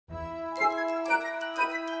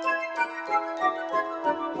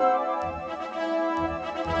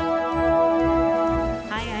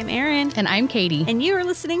Jen. And I'm Katie. And you are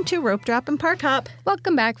listening to Rope Drop and Park Hop.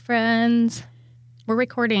 Welcome back, friends. We're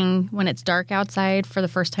recording when it's dark outside for the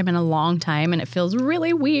first time in a long time, and it feels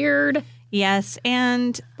really weird. Yes,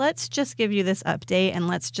 and let's just give you this update, and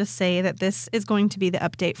let's just say that this is going to be the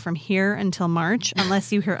update from here until March,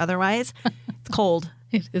 unless you hear otherwise. It's cold.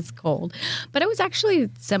 It is cold. But it was actually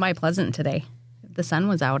semi-pleasant today. The sun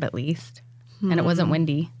was out at least, and it wasn't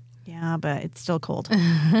windy. Yeah, but it's still cold.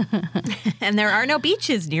 And there are no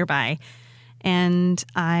beaches nearby. And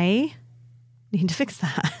I need to fix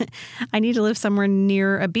that. I need to live somewhere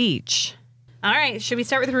near a beach. All right, should we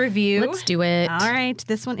start with a review? Let's do it. All right,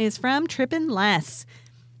 this one is from Trippin' Les,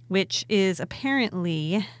 which is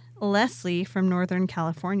apparently Leslie from Northern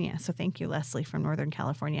California. So thank you, Leslie from Northern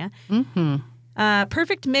California. Mm-hmm.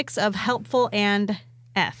 Perfect mix of helpful and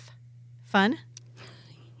F. Fun?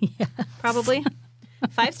 Yes. Probably.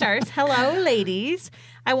 5 stars. Hello, ladies.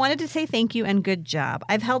 I wanted to say thank you and good job.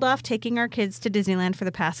 I've held off taking our kids to Disneyland for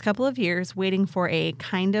the past couple of years, waiting for a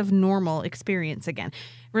kind of normal experience again.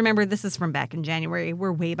 Remember, this is from back in January.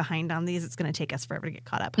 We're way behind on these. It's going to take us forever to get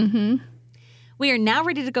caught up. Mm-hmm. We are now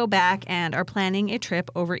ready to go back and are planning a trip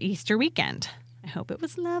over Easter weekend. I hope it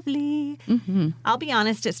was lovely. Mm-hmm. I'll be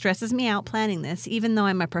honest, it stresses me out planning this, even though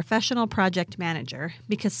I'm a professional project manager,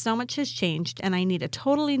 because so much has changed and I need a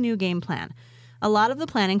totally new game plan. A lot of the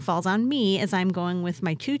planning falls on me as I'm going with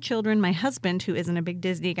my 2 children, my husband, who isn't a big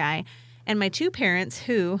Disney guy, and my 2 parents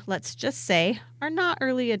who, let's just say, are not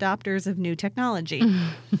early adopters of new technology.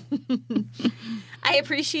 I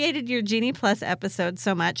appreciated your Genie Plus episode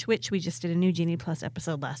so much, which we just did a new Genie Plus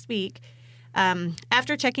episode last week.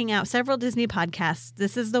 After checking out several Disney podcasts,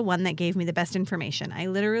 this is the one that gave me the best information. I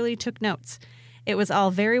literally took notes. It was all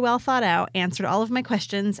very well thought out, answered all of my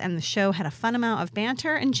questions, and the show had a fun amount of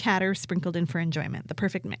banter and chatter sprinkled in for enjoyment. The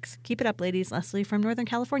perfect mix. Keep it up, ladies. Leslie from Northern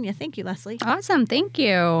California. Thank you, Leslie. Awesome. Thank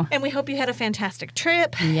you. And we hope you had a fantastic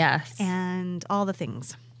trip. Yes. And all the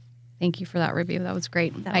things. Thank you for that review. That was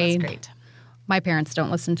great. That was great. My parents don't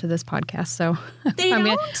listen to this podcast, so They I'm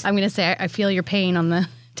don't? going to say I feel your pain on the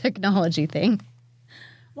technology thing.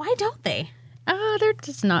 Why don't they? They're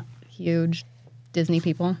just not huge Disney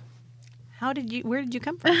people. Where did you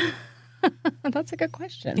come from? That's a good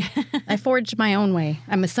question. I forged my own way.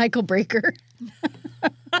 I'm a cycle breaker.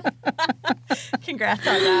 Congrats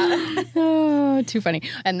on that. Oh, too funny.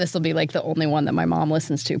 And this will be like the only one that my mom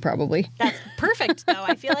listens to, probably. That's perfect, though.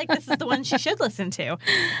 I feel like this is the one she should listen to.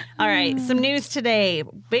 All right, some news today.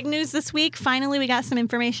 Big news this week. Finally, we got some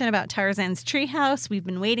information about Tarzan's Treehouse. We've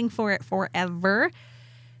been waiting for it forever.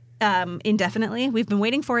 Indefinitely. We've been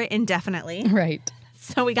waiting for it indefinitely. Right.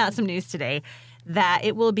 So we got some news today that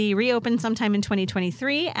it will be reopened sometime in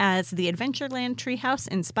 2023 as the Adventureland Treehouse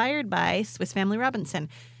inspired by Swiss Family Robinson.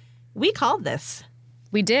 We called this.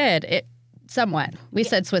 We did. It somewhat. We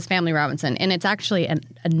said Swiss Family Robinson, and it's actually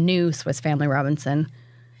a new Swiss Family Robinson.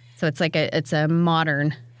 So it's like it's a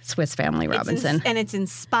modern Swiss Family Robinson. And it's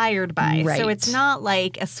inspired by. Right. So it's not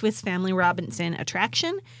like a Swiss Family Robinson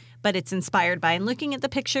attraction, but it's inspired by. And looking at the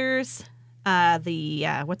pictures,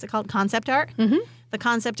 what's it called? Concept art. Mm-hmm. The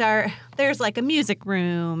concept art, there's like a music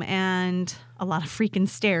room and a lot of freaking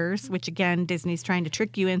stairs, which again, Disney's trying to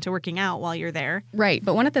trick you into working out while you're there. Right.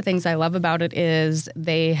 But one of the things I love about it is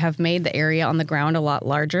they have made the area on the ground a lot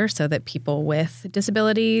larger so that people with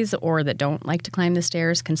disabilities or that don't like to climb the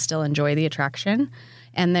stairs can still enjoy the attraction.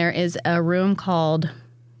 And there is a room called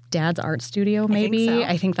Dad's Art Studio, maybe.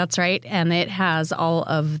 I think that's right. And it has all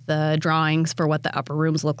of the drawings for what the upper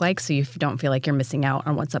rooms look like, so you don't feel like you're missing out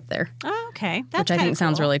on what's up there. Oh, okay. That's which I think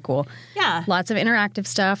sounds really cool. Yeah. Lots of interactive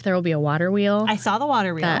stuff. There will be a water wheel. I saw the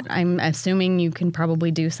water wheel. That I'm assuming you can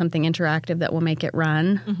probably do something interactive that will make it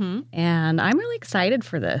run. Mm-hmm. And I'm really excited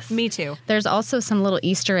for this. Me too. There's also some little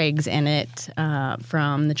Easter eggs in it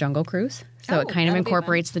from the Jungle Cruise. So it kind of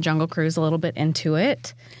incorporates the Jungle Cruise a little bit into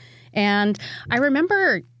it. And I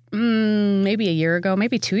remember maybe a year ago,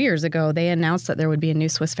 maybe 2 years ago, they announced that there would be a new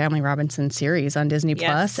Swiss Family Robinson series on Disney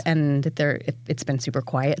Plus, and it's been super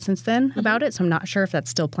quiet since then about it. So I'm not sure if that's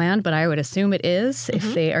still planned, but I would assume it is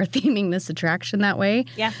if they are theming this attraction that way.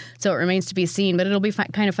 Yeah. So it remains to be seen, but it'll be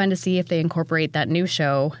kind of fun to see if they incorporate that new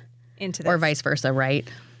show into this. Or vice versa, right?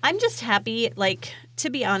 I'm just happy, to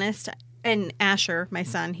be honest. And Asher, my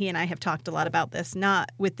son, he and I have talked a lot about this,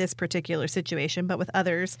 not with this particular situation, but with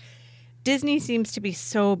others. Disney seems to be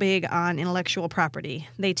so big on intellectual property.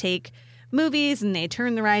 They take movies and they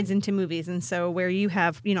turn the rides into movies. And so where you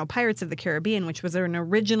have, Pirates of the Caribbean, which was an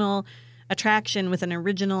original attraction with an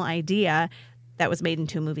original idea that was made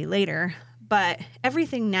into a movie later. But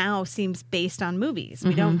everything now seems based on movies.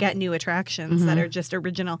 We don't get new attractions that are just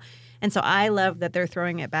original. And so I love that they're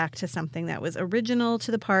throwing it back to something that was original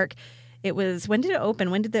to the park. It was, when did it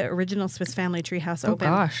open? When did the original Swiss Family Treehouse open?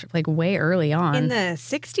 Oh gosh, like way early on. In the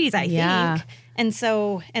 60s, I think.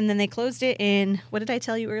 And then they closed it in, what did I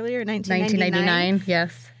tell you earlier? 1999.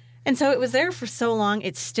 Yes. And so it was there for so long.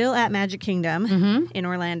 It's still at Magic Kingdom in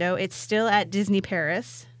Orlando. It's still at Disney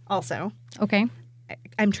Paris also. Okay.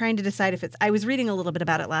 I'm trying to decide if it's, I was reading a little bit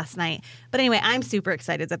about it last night. But anyway, I'm super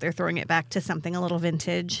excited that they're throwing it back to something a little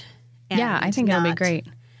vintage. Yeah, I think it'll be great.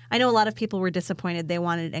 I know a lot of people were disappointed they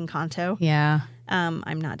wanted Encanto. Yeah.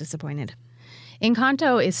 I'm not disappointed.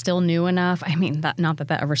 Encanto is still new enough. I mean, not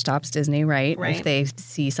that ever stops Disney, right? Right. If they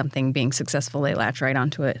see something being successful, they latch right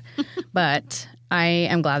onto it. But I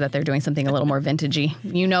am glad that they're doing something a little more vintagey.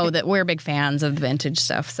 You know that we're big fans of vintage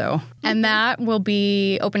stuff, so. And that will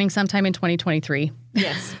be opening sometime in 2023.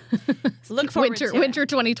 Yes. Look forward to it. Winter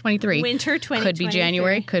 2023. Winter 2023. Could be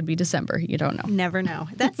January, could be December. You don't know. Never know.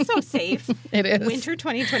 That's so safe. It is. Winter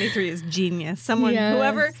 2023 is genius.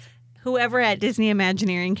 Whoever at Disney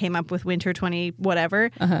Imagineering came up with Winter 20 whatever,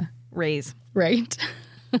 raise. Right.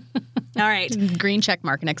 All right. Green check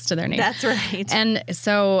mark next to their name. That's right. And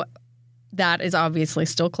so that is obviously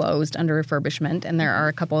still closed under refurbishment, and there are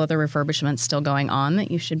a couple other refurbishments still going on that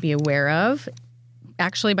you should be aware of.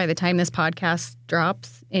 Actually, by the time this podcast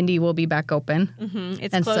drops, Indy will be back open.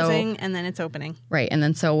 It's closing, and then it's opening. Right, and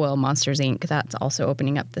then so will Monsters, Inc. That's also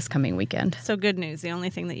opening up this coming weekend. So good news. The only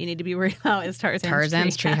thing that you need to be worried about is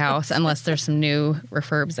Tarzan's Treehouse, unless there's some new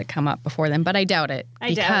refurbs that come up before then. But I doubt it.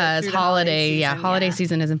 Because holiday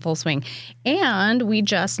season is in full swing. And we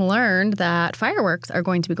just learned that fireworks are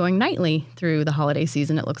going to be going nightly through the holiday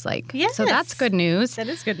season, it looks like. Yes. So that's good news. That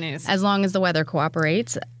is good news. As long as the weather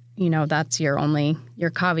cooperates. You know, that's your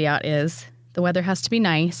caveat is the weather has to be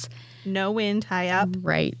nice. No wind, high up.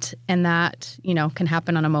 Right. And that, can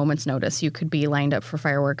happen on a moment's notice. You could be lined up for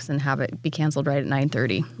fireworks and have it be canceled right at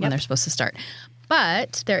 9:30 when they're supposed to start.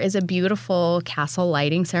 But there is a beautiful castle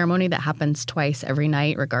lighting ceremony that happens twice every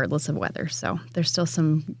night, regardless of weather. So there's still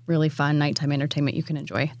some really fun nighttime entertainment you can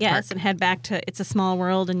enjoy. Yes, and head back to It's a Small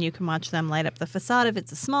World, and you can watch them light up the facade of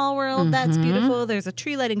It's a Small World. That's beautiful. There's a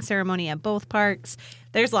tree lighting ceremony at both parks.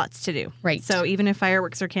 There's lots to do. Right. So even if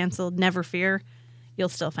fireworks are canceled, never fear. You'll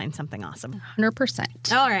still find something awesome.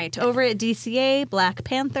 100%. All right. Over at DCA, Black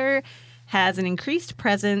Panther has an increased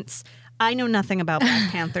presence. I know nothing about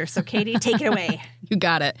Black Panther, so Katie, take it away. You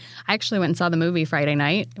got it. I actually went and saw the movie Friday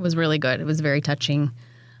night. It was really good. It was very touching.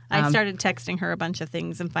 I started texting her a bunch of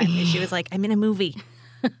things, and finally she was like, I'm in a movie.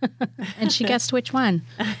 And she guessed which one.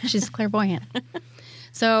 She's clairvoyant.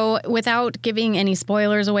 So without giving any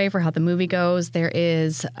spoilers away for how the movie goes, there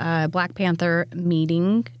is a Black Panther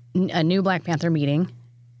meeting, a new Black Panther meeting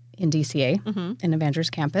in DCA, in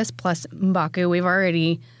Avengers Campus, plus M'Baku. We've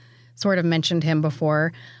already sort of mentioned him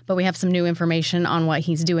before, but we have some new information on what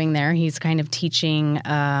he's doing there. He's kind of teaching,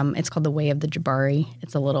 it's called the Way of the Jabari.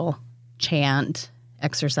 It's a little chant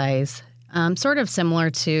exercise, sort of similar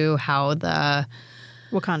to how the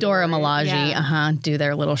Wakanda Dora Warrior. Milaje do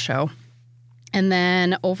their little show. And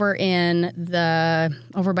then over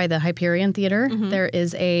by the Hyperion Theater, there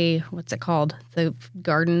is what's it called? The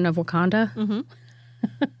Garden of Wakanda?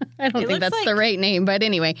 I don't think that's the right name, but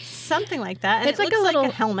anyway. Something like that. And It's it like looks a little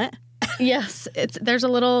like a helmet. Yes, it's a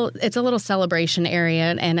little celebration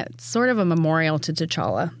area, and it's sort of a memorial to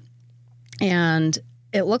T'Challa. And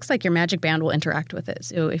it looks like your Magic Band will interact with it.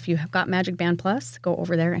 So if you have got Magic Band Plus, go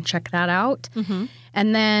over there and check that out.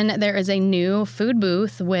 And then there is a new food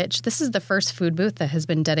booth, which this is the first food booth that has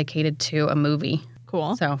been dedicated to a movie.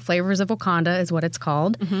 Cool. So Flavors of Wakanda is what it's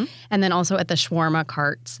called. And then also at the shawarma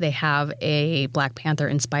carts, they have a Black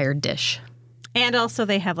Panther-inspired dish. And also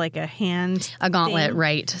they have like a gauntlet, thing.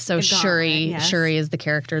 right. So A gauntlet, yes. Shuri is the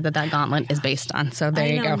character that gauntlet is based on. So there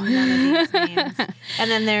you go. None of these names. And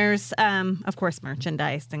then there's, of course,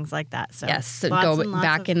 merchandise, things like that. So Yes, so lots go and lots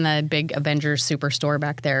back of, in the big Avengers Superstore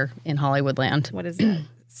back there in Hollywoodland. What is that?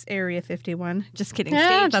 It's Area 51. Just kidding.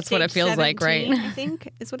 Yeah, that's what it feels like, 17, right? I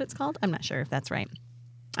think is what it's called. I'm not sure if that's right.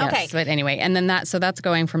 Yes, Okay. but anyway, and then that's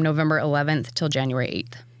going from November 11th till January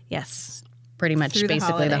 8th. Yes. Pretty much Through the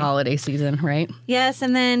basically the holiday season, right? Yes,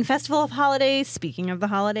 and then Festival of Holidays, speaking of the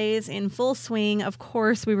holidays, in full swing. Of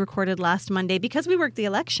course, we recorded last Monday because we worked the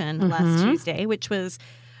election last Tuesday, which was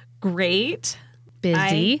great.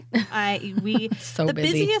 Busy. So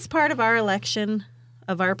busy. Busiest part of our election,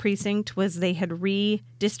 of our precinct, was they had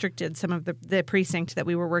redistricted some of the precinct that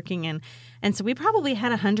we were working in. And so we probably had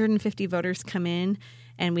 150 voters come in,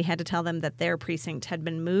 and we had to tell them that their precinct had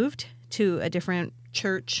been moved to a different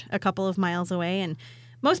church a couple of miles away. And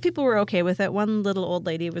Most people were okay with it. One little old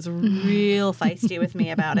lady was real feisty with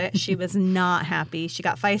me about it. She was not happy. She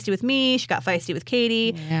got feisty with me. She got feisty with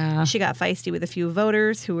Katie. Yeah. She got feisty with a few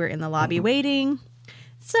voters who were in the lobby waiting.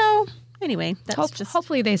 So anyway, that's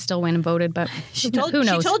hopefully they still went and voted, but who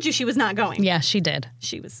knows? She told you she was not going. Yeah, she did.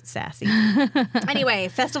 She was sassy. Anyway,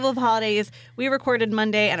 Festival of Holidays. We recorded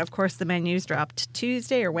Monday, and of course the menus dropped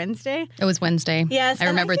Tuesday or Wednesday. It was Wednesday. Yes, I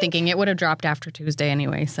remember thinking it would have dropped after Tuesday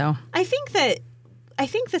anyway, so. I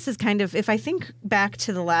think this is kind of, if I think back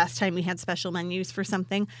to the last time we had special menus for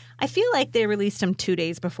something, I feel like they released them 2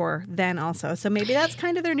 days before then also. So maybe that's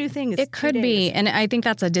kind of their new thing. It could be. And I think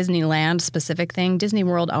that's a Disneyland specific thing. Disney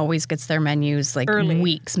World always gets their menus like early.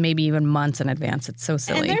 Weeks, maybe even months in advance. It's so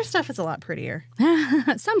silly. And their stuff is a lot prettier.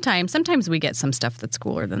 Sometimes we get some stuff that's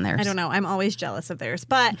cooler than theirs. I don't know. I'm always jealous of theirs.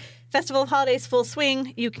 But Festival of Holidays full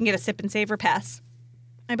swing. You can get a sip and savor pass.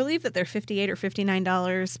 I believe that they're $58 or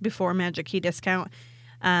 $59 before Magic Key discount.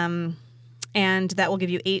 And that will give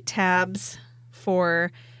you 8 tabs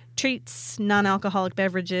for treats, non-alcoholic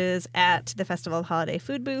beverages at the Festival of Holiday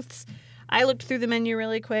food booths. I looked through the menus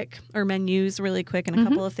really quick, and a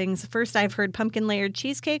couple of things. First, I've heard pumpkin layered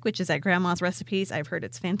cheesecake, which is at Grandma's Recipes. I've heard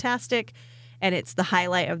it's fantastic, and it's the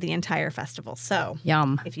highlight of the entire festival. So,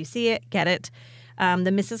 yum. If you see it, get it.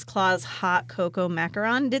 The Mrs. Claus hot cocoa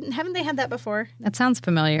macaron. Haven't they had that before? That sounds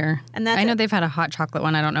familiar. And that's I know they've had a hot chocolate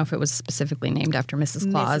one. I don't know if it was specifically named after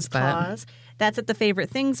Mrs. Claus. Claus. That's at the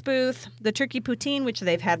Favorite Things booth. The turkey poutine, which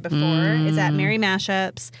they've had before, is at Merry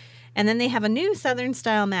Mashups. And then they have a new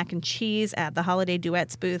Southern-style mac and cheese at the Holiday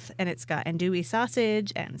Duets booth, and it's got andouille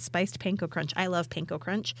sausage and spiced panko crunch. I love panko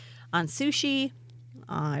crunch on sushi.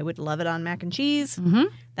 I would love it on mac and cheese. Mm-hmm.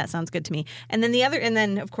 That sounds good to me. And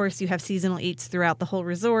then of course you have seasonal eats throughout the whole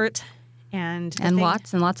resort, and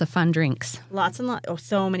lots and lots of fun drinks.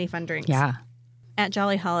 So many fun drinks. Yeah. At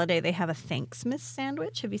Jolly Holiday, they have a Thanksmas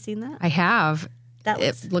sandwich. Have you seen that? I have.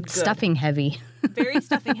 It looked good. Stuffing heavy. Very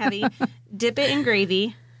stuffing heavy. Dip it in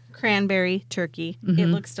gravy, cranberry, turkey. Mm-hmm. It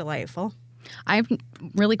looks delightful. I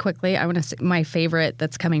want to say my favorite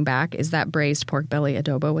that's coming back is that braised pork belly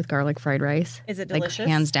adobo with garlic fried rice. Is it delicious? Like,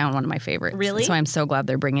 hands down, one of my favorites. Really? So I'm so glad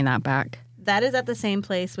they're bringing that back. That is at the same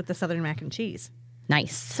place with the Southern mac and cheese.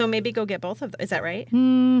 Nice. So maybe go get both of them. Is that right?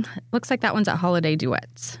 Looks like that one's at Holiday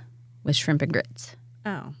Duets with shrimp and grits.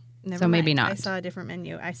 Oh, never so mind. Maybe not. I saw a different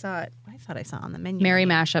menu. I thought I saw on the menu. Merry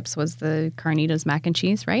Mashups was the Carnitas mac and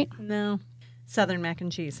cheese, right? No, Southern mac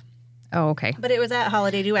and cheese. Oh, okay. But it was at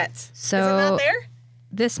Holiday Duets. So is it not there?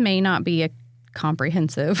 This may not be a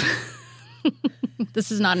comprehensive.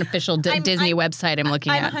 This is not an official Disney website I'm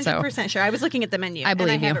looking at. I'm 100% sure. I was looking at the menu. I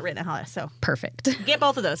believe and I have you. it written out. So perfect. Get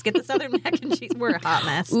both of those. Get the Southern mac and cheese. We're a hot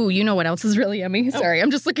mess. Ooh, you know what else is really yummy? Sorry,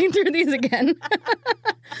 I'm just looking through these again.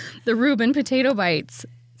 The Reuben potato bites.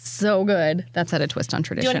 So good. That's at a Twist on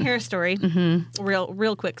Tradition. Do you want to hear a story? Mm-hmm.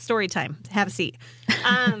 Real quick. Story time. Have a seat.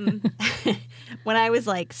 When I was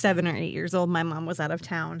like 7 or 8 years old, my mom was out of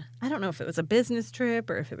town. I don't know if it was a business trip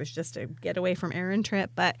or if it was just a getaway from Erin trip,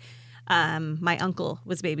 but my uncle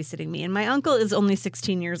was babysitting me. And my uncle is only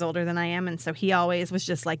 16 years older than I am, and so he always was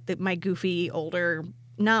just like my goofy, older,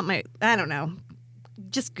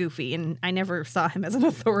 just goofy, and I never saw him as an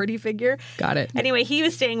authority figure. Got it. Anyway, he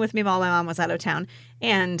was staying with me while my mom was out of town,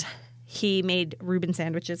 and he made Reuben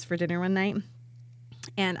sandwiches for dinner one night,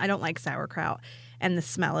 and I don't like sauerkraut, and the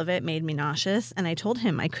smell of it made me nauseous, and I told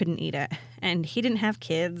him I couldn't eat it, and he didn't have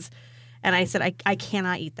kids, and I said, I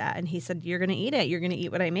cannot eat that, and he said, you're going to eat it. You're going to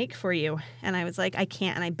eat what I make for you, and I was like, I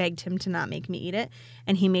can't, and I begged him to not make me eat it,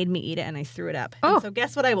 and he made me eat it, and I threw it up. Oh. And so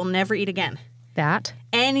guess what I will never eat again? That?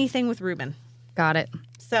 Anything with Reuben. Got it.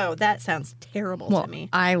 So that sounds terrible to me.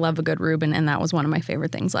 I love a good Reuben, and that was one of my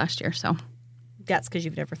favorite things last year. So that's because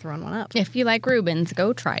you've never thrown one up. If you like Reubens,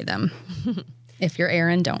 go try them. If you're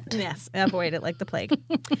Erin, don't. Yes, avoid it like the plague.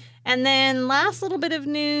 And then last little bit of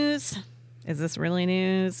news. Is this really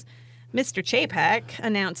news? Mr. Chapek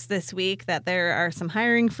announced this week that there are some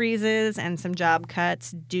hiring freezes and some job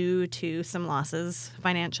cuts due to some losses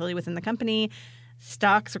financially within the company.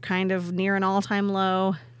 Stocks are kind of near an all-time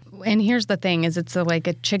low. And here's the thing, is it's like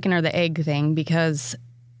a chicken or the egg thing, because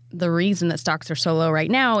the reason that stocks are so low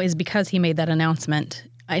right now is because he made that announcement.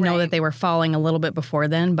 I know that they were falling a little bit before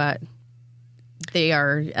then, but they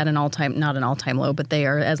are at an all-time, not an all-time low, but they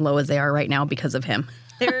are as low as they are right now because of him.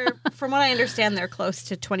 From what I understand, they're close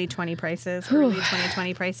to 2020 prices, early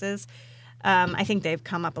 2020 prices. I think they've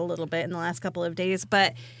come up a little bit in the last couple of days,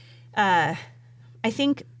 but I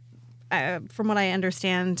think from what I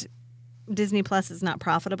understand, Disney Plus is not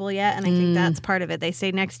profitable yet, and I think that's part of it. They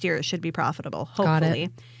say next year it should be profitable, hopefully.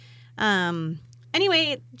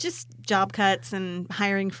 anyway, just job cuts and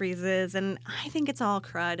hiring freezes, and I think it's all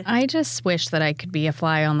crud. I just wish that I could be a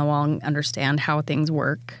fly on the wall and understand how things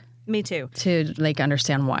work. Me too. To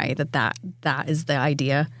understand why that is the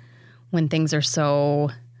idea when things are so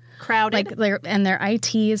crowded. And their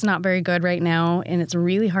IT is not very good right now, and it's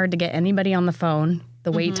really hard to get anybody on the phone.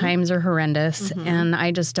 The wait times are horrendous, and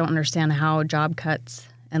I just don't understand how job cuts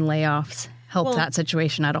and layoffs help that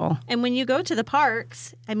situation at all. And when you go to the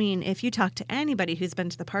parks, I mean, if you talk to anybody who's been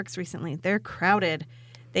to the parks recently, they're crowded.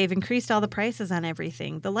 They've increased all the prices on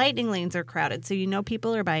everything. The lightning lanes are crowded, so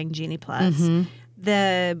people are buying Genie Plus.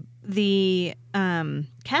 The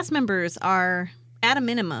cast members are at a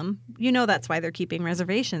minimum. That's why they're keeping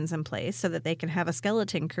reservations in place so that they can have a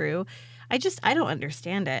skeleton crew. I don't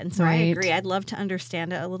understand it. And so I agree. I'd love to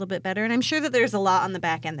understand it a little bit better. And I'm sure that there's a lot on the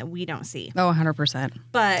back end that we don't see. Oh, 100%.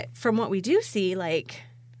 But from what we do see, I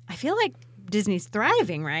feel like Disney's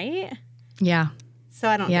thriving, right? Yeah. So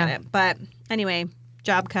I don't get it. But anyway,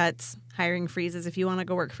 job cuts, hiring freezes. If you want to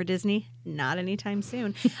go work for Disney, not anytime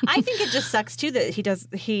soon. I think it just sucks too that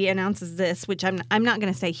he announces this, which I'm not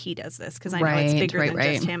going to say he does this because I know it's bigger than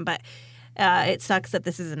just him. But it sucks that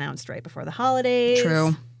this is announced right before the holidays.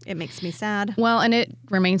 True. It makes me sad. Well, and it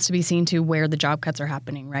remains to be seen, too, where the job cuts are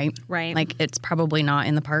happening, right? Right. It's probably not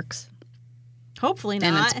in the parks. Hopefully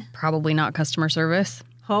not. And it's probably not customer service.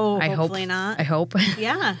 Hopefully not. I hope.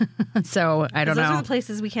 Yeah. So, I don't know. Those are the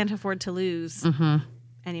places we can't afford to lose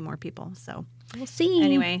any more people. So, we'll see.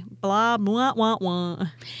 Anyway, blah, blah, blah, blah.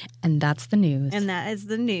 And that's the news. And that is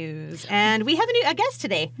the news. And we have a guest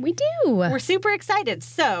today. We do. We're super excited.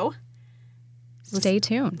 So, stay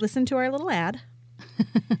tuned. Listen to our little ad.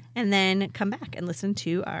 And then come back and listen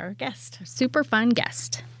to our guest. Super fun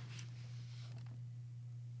guest.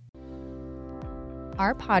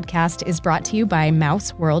 Our podcast is brought to you by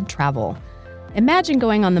Mouse World Travel. Imagine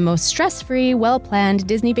going on the most stress-free, well-planned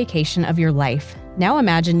Disney vacation of your life. Now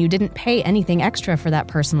imagine you didn't pay anything extra for that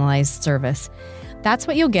personalized service. That's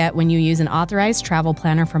what you'll get when you use an authorized travel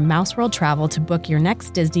planner from Mouse World Travel to book your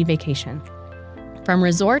next Disney vacation. From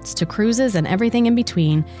resorts to cruises and everything in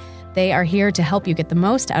between, they are here to help you get the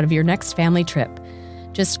most out of your next family trip.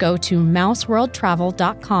 Just go to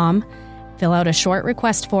mouseworldtravel.com, fill out a short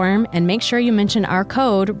request form, and make sure you mention our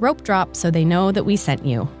code ROPEDROP so they know that we sent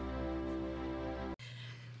you.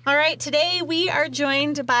 All right, today we are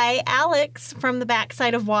joined by Alex from the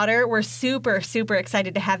Backside of Water. We're super, super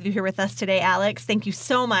excited to have you here with us today, Alex. Thank you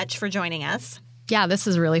so much for joining us. Yeah, this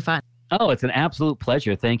is really fun. Oh, it's an absolute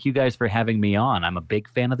pleasure. Thank you guys for having me on. I'm a big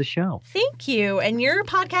fan of the show. Thank you. And your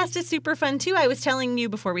podcast is super fun, too. I was telling you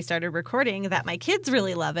before we started recording that my kids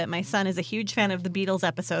really love it. My son is a huge fan of the Beatles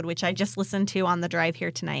episode, which I just listened to on the drive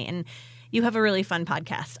here tonight. And you have a really fun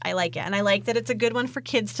podcast. I like it. And I like that it's a good one for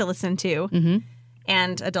kids to listen to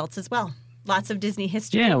and adults as well. Lots of Disney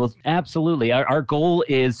history. Yeah, well, absolutely. Our goal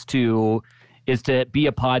is to be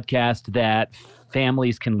a podcast that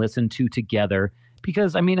families can listen to together.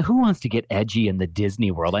 Because, I mean, who wants to get edgy in the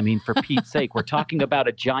Disney world? I mean, for Pete's sake, we're talking about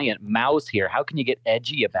a giant mouse here. How can you get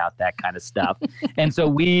edgy about that kind of stuff? And so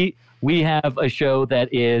we have a show that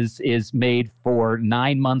is made for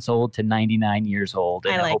 9 months old to 99 years old.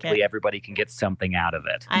 And hopefully everybody can get something out of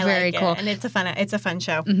it. Very cool. And it's a fun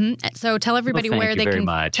show. So tell everybody where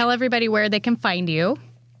they can find you.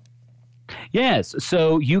 Yes.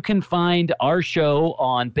 So you can find our show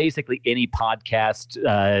on basically any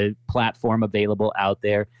podcast platform available out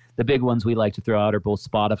there. The big ones we like to throw out are both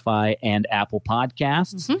Spotify and Apple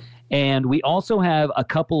Podcasts. And we also have a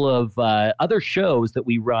couple of other shows that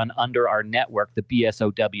we run under our network, the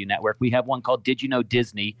BSOW network. We have one called Did You Know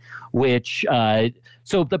Disney, which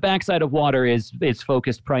so the Backside of Water is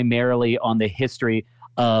focused primarily on the history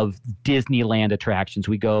of Disneyland attractions.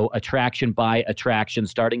 We go attraction by attraction,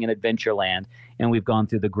 starting in Adventureland, and we've gone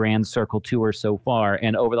through the Grand Circle Tour so far.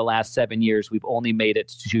 And over the last 7 years, we've only made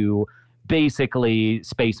it to basically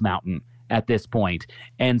Space Mountain at this point.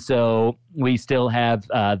 And so we still have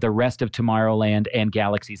the rest of Tomorrowland and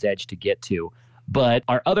Galaxy's Edge to get to. But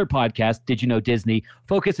our other podcast, Did You Know Disney,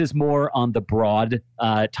 focuses more on the broad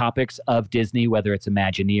topics of Disney, whether it's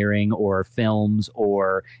Imagineering or films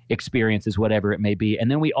or experiences, whatever it may be.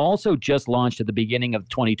 And then we also just launched at the beginning of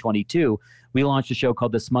 2022, we launched a show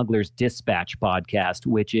called the Smuggler's Dispatch podcast,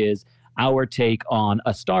 which is our take on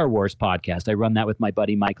a Star Wars podcast. I run that with my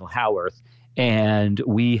buddy Michael Howarth. And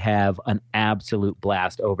we have an absolute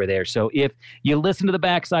blast over there. So if you listen to the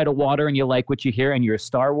Backside of Water and you like what you hear and you're a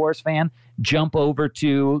Star Wars fan, jump over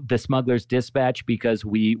to the Smuggler's Dispatch, because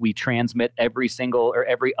we transmit every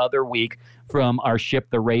other week from our ship,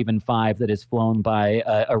 the Raven 5, that is flown by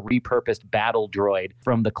a repurposed battle droid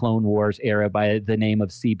from the Clone Wars era by the name of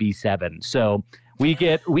CB7. So We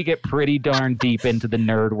get pretty darn deep into the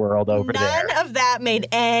nerd world over there. None of that made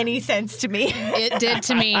any sense to me. It did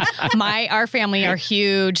to me. Our family are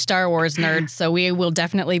huge Star Wars nerds, so we will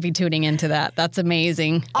definitely be tuning into that. That's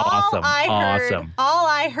amazing. Awesome. All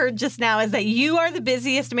I heard just now is that you are the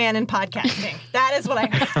busiest man in podcasting. That is what I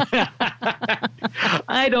heard.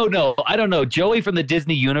 I don't know. Joey from the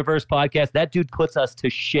Disney Universe podcast, that dude puts us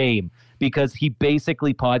to shame because he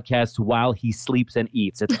basically podcasts while he sleeps and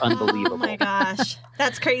eats. It's unbelievable. Oh my gosh.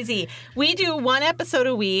 That's crazy. We do one episode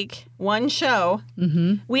a week, one show.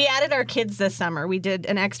 Mm-hmm. We added our kids this summer. We did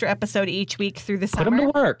an extra episode each week through the summer. Put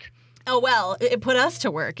them to work. Oh, well, it put us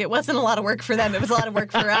to work. It wasn't a lot of work for them. It was a lot of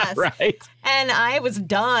work for us. Right. And I was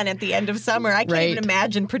done at the end of summer. I can't even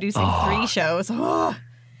imagine producing 3 shows. Oh.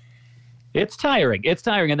 It's tiring.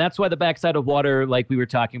 And that's why the Backside of Water, like we were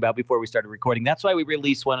talking about before we started recording, that's why we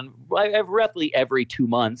release one roughly every 2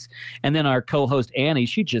 months. And then our co-host, Annie,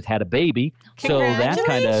 she just had a baby. So that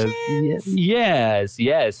kind of, yes,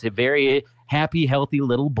 a very happy, healthy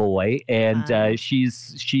little boy. And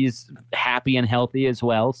she's happy and healthy as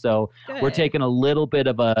well. So we're taking a little bit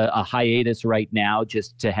of a hiatus right now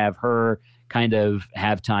just to have her kind of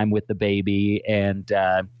have time with the baby and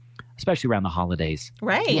especially around the holidays.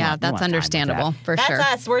 Right. Yeah, that's understandable for sure.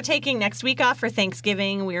 That's us. We're taking next week off for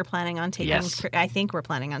Thanksgiving. We were planning on taking, I think we're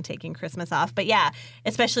planning on taking Christmas off. But yeah,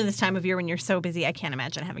 especially this time of year when you're so busy, I can't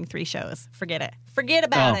imagine having 3 shows. Forget it. Forget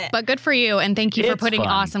about it. But good for you. And thank you for putting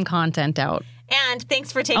awesome content out. And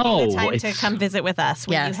thanks for taking the time to come visit with us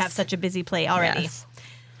when you have such a busy plate already. Yes.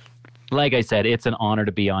 Like I said, it's an honor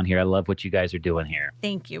to be on here. I love what you guys are doing here.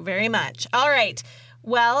 Thank you very much. All right.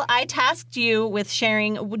 Well, I tasked you with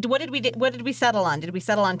sharing. What did we settle on? Did we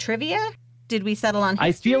settle on trivia? Did we settle on history?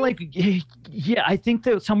 I feel like, I think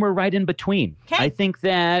that somewhere right in between. Okay. I think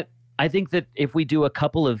that if we do a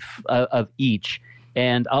couple of each,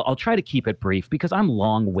 and I'll try to keep it brief because I'm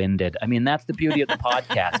long-winded. I mean, that's the beauty of the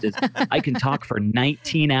podcast is I can talk for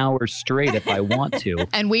 19 hours straight if I want to.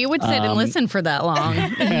 And we would sit and listen for that long.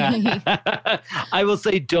 I will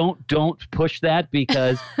say don't push that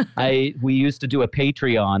because we used to do a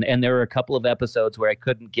Patreon and there were a couple of episodes where I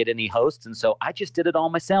couldn't get any hosts. And so I just did it all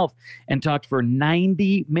myself and talked for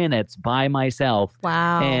 90 minutes by myself.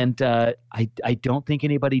 Wow. And I don't think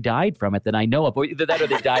anybody died from it that I know of. Either that or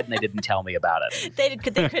they died and they didn't tell me about it. They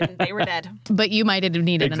couldn't. They were dead. But you might have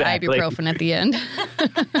needed an ibuprofen at the end.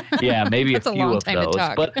 Yeah, maybe That's a few long of time those. to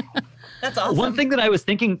talk. But that's awesome. One thing that I was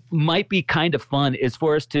thinking might be kind of fun is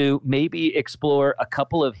for us to maybe explore a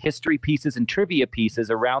couple of history pieces and trivia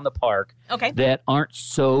pieces around the park that aren't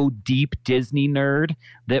so deep Disney nerd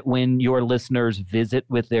that when your listeners visit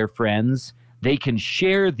with their friends, they can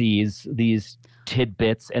share these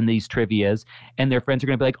tidbits and these trivias and their friends are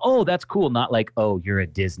going to be like, oh, that's cool. Not like, oh, you're a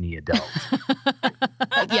Disney adult.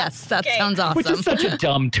 Yes, that sounds awesome. Which is such a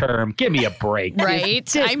dumb term. Give me a break. Right.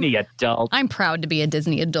 Disney adult. I'm proud to be a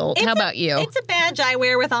Disney adult. How about you? It's a badge I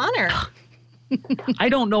wear with honor. I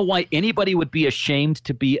don't know why anybody would be ashamed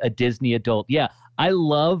to be a Disney adult. Yeah, I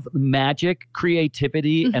love magic,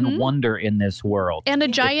 creativity, and wonder in this world. And a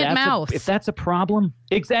giant mouse. If that's a problem,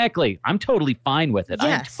 exactly. I'm totally fine with it.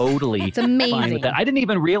 Yes. I'm totally It's amazing. fine with that. I didn't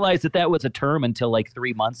even realize that was a term until like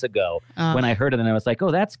 3 months ago when I heard it, and I was like,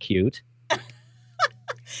 oh, that's cute.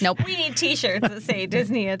 Nope. We need T-shirts that say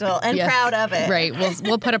Disney adult and proud of it. Right.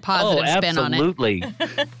 We'll put a positive spin on it. Absolutely.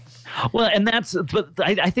 Well, and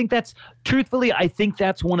I think that's truthfully, I think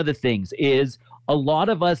that's one of the things is a lot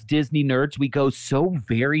of us Disney nerds, we go so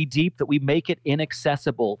very deep that we make it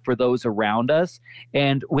inaccessible for those around us.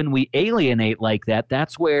 And when we alienate like that,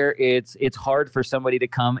 that's where it's hard for somebody to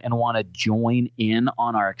come and want to join in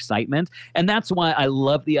on our excitement. And that's why I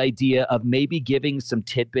love the idea of maybe giving some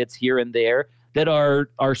tidbits here and there that are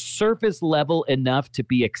surface level enough to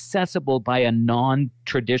be accessible by a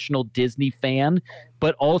non-traditional Disney fan,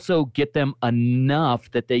 but also get them enough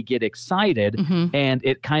that they get excited and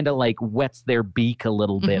it kind of like whets their beak a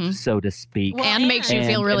little bit, so to speak. Well, and makes you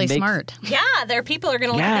feel really smart. Yeah, there are people who are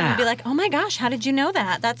going to look at them and be like, oh my gosh, how did you know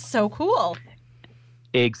that? That's so cool.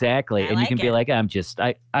 Exactly. And you can be like,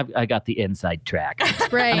 I got the inside track.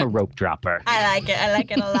 Right. I'm a rope dropper. I like it. I like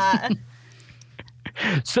it a lot.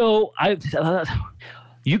 So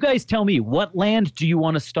you guys tell me, what land do you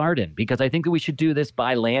want to start in? Because I think that we should do this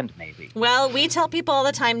by land, maybe. Well, we tell people all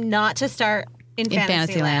the time not to start in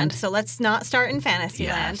Fantasyland. So let's not start in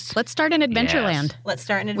Fantasyland. Let's start in Adventureland. Let's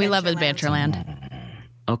start in Adventureland. We love Adventureland.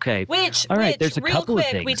 Okay. All right, there's a real couple quick,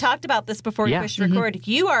 of things. We talked about this before we pushed record.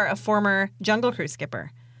 You are a former Jungle Cruise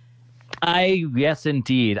skipper. Yes,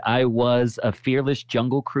 indeed. I was a fearless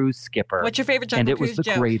Jungle Cruise skipper. What's your favorite Jungle Cruise joke? And it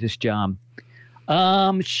was the greatest job.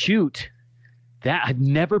 Shoot. That I've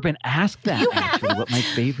never been asked that. Actually, what my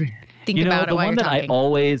favorite? Think about it the while one you're that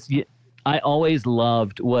talking. I always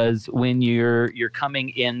loved was when you're coming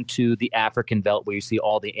into the African Veld where you see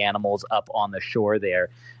all the animals up on the shore there.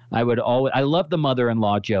 I love the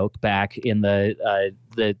mother-in-law joke back in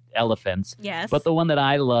the elephants. Yes. But the one that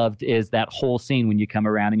I loved is that whole scene when you come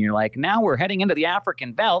around and you're like, now we're heading into the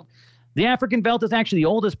African Veld. The African Veld is actually the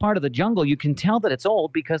oldest part of the jungle. You can tell that it's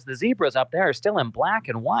old because the zebras up there are still in black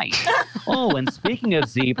and white. Oh, and speaking of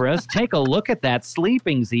zebras, take a look at that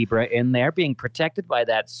sleeping zebra in there being protected by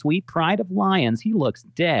that sweet pride of lions. He looks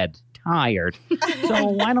dead, tired. So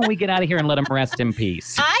why don't we get out of here and let him rest in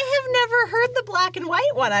peace? I have never heard the black and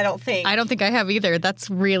white one, I don't think. I don't think I have either. That's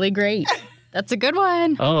really great. That's a good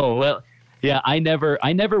one. Oh, well, yeah, I never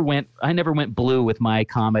went blue with my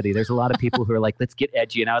comedy. There's a lot of people who are like, let's get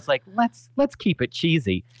edgy. And I was like, let's keep it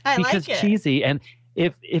cheesy. Because like it. cheesy. And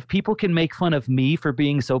if people can make fun of me for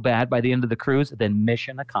being so bad by the end of the cruise, then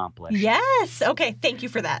mission accomplished. Yes. Okay. Thank you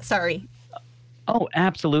for that. Sorry. Oh,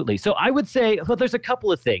 absolutely. So I would say, well, there's a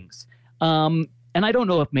couple of things. And I don't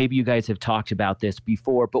know if maybe you guys have talked about this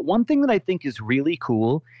before, but one thing that I think is really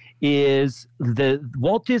cool is the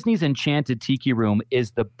Walt Disney's Enchanted Tiki Room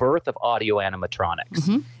is the birth of audio animatronics.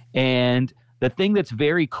 Mm-hmm. And the thing that's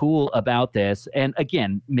very cool about this, and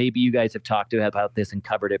again, maybe you guys have talked about this and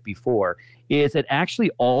covered it before, is it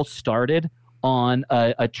actually all started on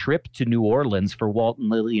a trip to New Orleans for Walt and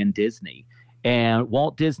Lillian Disney. And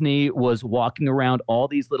Walt Disney was walking around all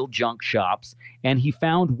these little junk shops, and he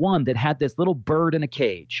found one that had this little bird in a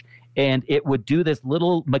cage. And it would do this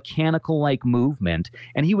little mechanical-like movement.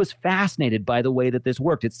 And he was fascinated by the way that this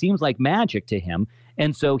worked. It seems like magic to him.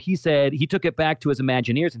 And so he said, he took it back to his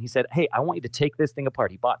Imagineers and he said, hey, I want you to take this thing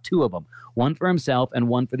apart. He bought two of them, one for himself and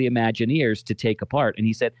one for the Imagineers to take apart. And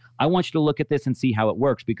he said, I want you to look at this and see how it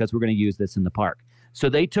works because we're going to use this in the park. So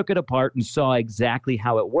they took it apart and saw exactly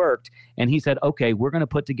how it worked. And he said, okay, we're going to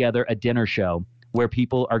put together a dinner show where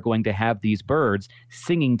people are going to have these birds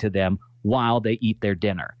singing to them while they eat their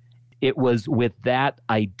dinner. It was with that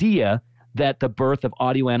idea that the birth of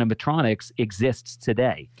audio animatronics exists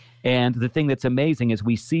today. And the thing that's amazing is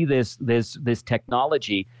we see this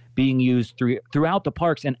technology being used throughout the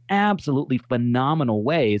parks in absolutely phenomenal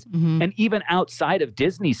ways. Mm-hmm. And even outside of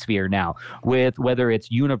Disney sphere now, with whether it's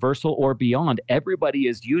Universal or beyond, everybody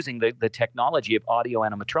is using the technology of audio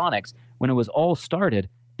animatronics when it was all started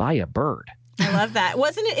by a bird. I love that.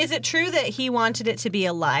 Is it true that he wanted it to be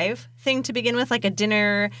a live thing to begin with, like a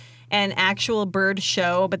dinner and actual bird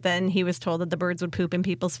show, but then he was told that the birds would poop in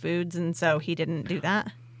people's foods, and so he didn't do that?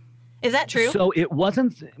 Is that true? So it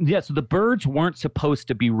wasn't. Yeah. So the birds weren't supposed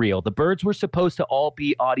to be real. The birds were supposed to all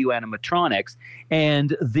be audio animatronics,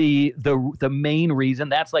 and the main reason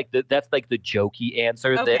that's like the jokey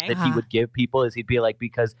answer that he would give people is he'd be like,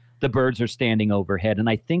 because the birds are standing overhead. And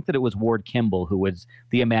I think that it was Ward Kimball, who was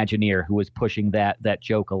the Imagineer, who was pushing that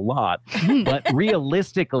joke a lot. But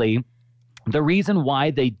realistically, the reason why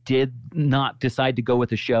they did not decide to go with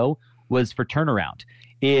the show was for turnaround.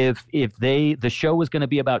 If the show was going to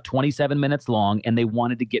be about 27 minutes long and they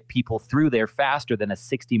wanted to get people through there faster than a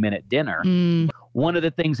 60-minute dinner, one of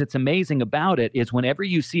the things that's amazing about it is whenever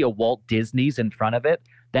you see a Walt Disney's in front of it,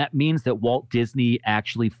 that means that Walt Disney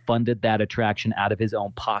actually funded that attraction out of his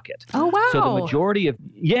own pocket. Oh, wow. So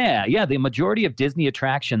the majority of Disney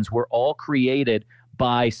attractions were all created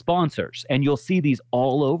by sponsors, and you'll see these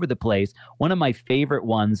all over the place. One of my favorite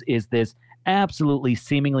ones is this absolutely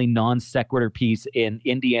seemingly non sequitur piece in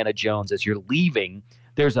Indiana Jones. As you're leaving,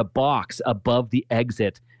 there's a box above the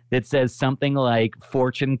exit that says something like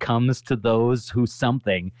 "Fortune comes to those who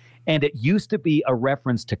something," and it used to be a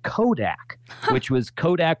reference to Kodak,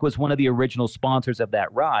 Kodak was one of the original sponsors of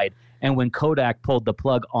that ride. And when Kodak pulled the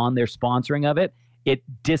plug on their sponsoring of it, it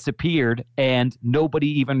disappeared and nobody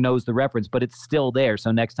even knows the reference, but it's still there.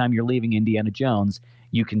 So next time you're leaving Indiana Jones,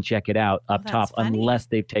 you can check it out up top, funny. Unless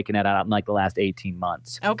they've taken it out in like the last 18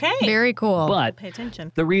 months. Okay. Very cool. But pay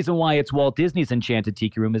attention. The reason why it's Walt Disney's Enchanted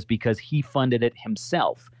Tiki Room is because he funded it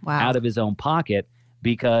himself out of his own pocket,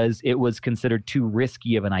 because it was considered too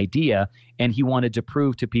risky of an idea, and he wanted to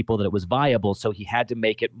prove to people that it was viable, so he had to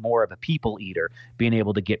make it more of a people eater, being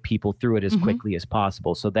able to get people through it as quickly as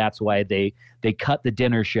possible. So that's why they cut the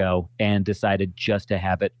dinner show and decided just to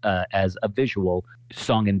have it as a visual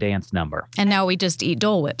song and dance number. And now we just eat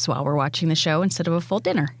Dole Whips while we're watching the show instead of a full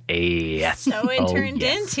dinner. Yes. So it turned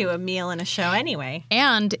into a meal and a show anyway.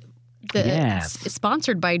 And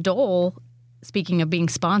sponsored by Dole. Speaking of being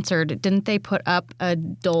sponsored, didn't they put up a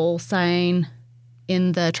Dole sign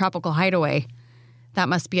in the Tropical Hideaway? That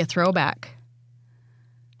must be a throwback.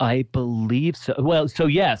 I believe so. Well, so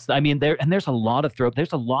yes, I mean there's a lot of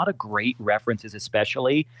there's a lot of great references,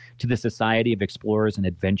 especially to the Society of Explorers and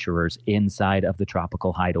Adventurers inside of the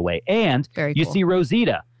Tropical Hideaway. And Very you cool. see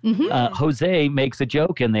Rosita. Jose makes a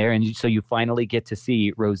joke in there, and so you finally get to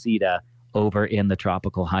see Rosita over in the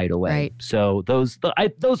Tropical Hideaway. Right. So those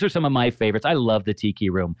are some of my favorites. I love the Tiki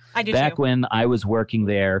Room. I do Back too. when I was working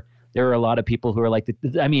there were a lot of people who were like,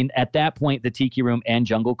 at that point, the Tiki Room and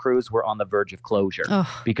Jungle Cruise were on the verge of closure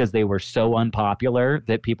because they were so unpopular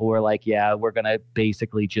that people were like, yeah, we're going to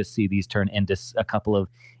basically just see these turn into a couple of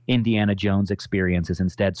Indiana Jones experiences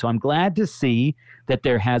instead. So I'm glad to see that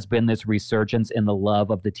there has been this resurgence in the love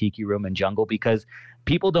of the Tiki Room and Jungle, because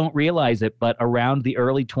people don't realize it, but around the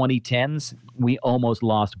early 2010s, we almost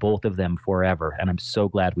lost both of them forever. And I'm so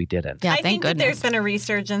glad we didn't. Yeah, I thank think that goodness. there's been a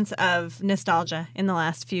resurgence of nostalgia in the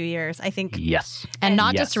last few years. I think, Yes. And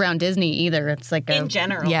not Yes. just around Disney either. It's like In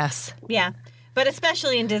general. Yes. yeah, but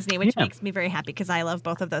especially in Disney, which Yeah. makes me very happy because I love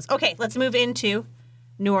both of those. Okay, let's move into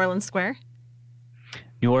New Orleans Square.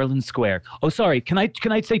 New Orleans Square. Oh, sorry. Can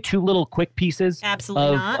I say two little quick pieces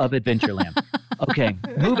Absolutely not. of Adventureland? Okay,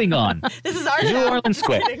 moving on. This is our New show. Orleans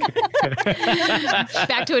Square.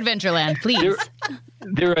 Back to Adventureland, please.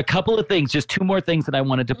 There are a couple of things, just two more things that I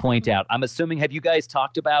wanted to point out. I'm assuming, have you guys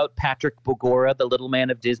talked about Patrick Bogora, the little man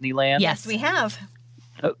of Disneyland? Yes. We have.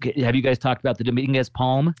 Okay. Have you guys talked about the Dominguez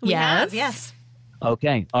Palm? We have, Yes. yes.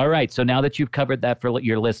 Okay. All right. So now that you've covered that for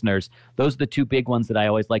your listeners, those are the two big ones that I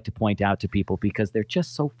always like to point out to people because they're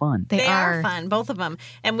just so fun. They are fun, both of them.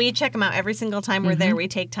 And we check them out every single time we're Mm-hmm. there. We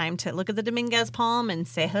take time to look at the Dominguez Palm and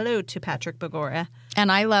say hello to Patrick Bogora.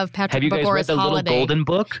 And I love Patrick Have you guys read Bogora's the holiday. Little Golden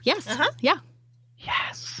Book? Yes. Uh-huh. Yeah.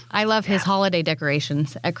 Yes. I love his holiday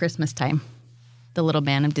decorations at Christmas time. The little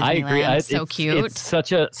man of Disneyland. I agree. So cute. It's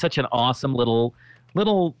such an awesome little.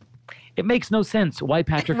 It makes no sense why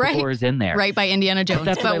Patrick Right. Bogora is in there. Right by Indiana Jones.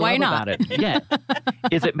 That's what but I why love not? about it. Yeah,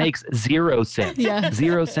 it makes zero sense. Yes.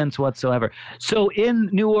 0 sense whatsoever. So in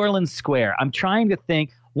New Orleans Square, I'm trying to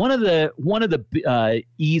think. One of the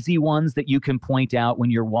easy ones that you can point out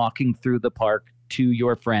when you're walking through the park to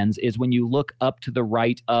your friends is when you look up to the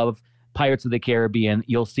right of Pirates of the Caribbean,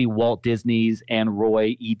 you'll see Walt Disney's and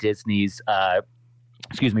Roy O.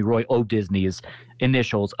 Disney's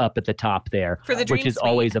initials up at the top there, For the which Dream is Suite.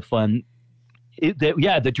 always a fun.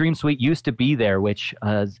 The Dream Suite used to be there, which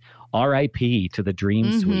R.I.P. to the Dream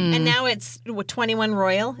Mm-hmm. Suite. And now it's 21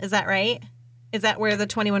 Royal. Is that right? Is that where the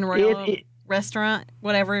 21 Royal restaurant,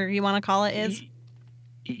 whatever you want to call it, is?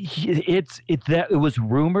 It was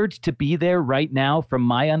rumored to be there right now. From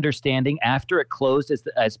my understanding, after it closed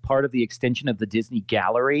as part of the extension of the Disney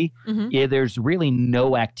Gallery, there's really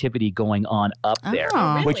no activity going on up there,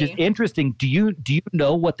 Oh. which is Really? interesting. Do you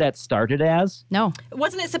know what that started as? No.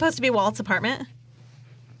 Wasn't it supposed to be Walt's apartment?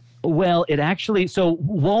 Well, it actually, so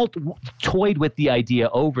Walt toyed with the idea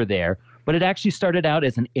over there, but it actually started out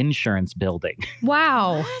as an insurance building.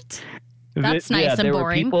 Wow. What? That's nice and there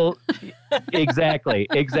boring. Were people, exactly.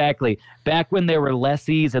 Back when there were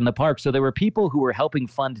lessees in the park, so there were people who were helping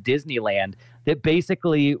fund Disneyland that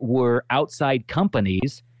basically were outside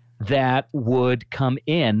companies that would come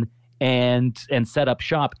in and set up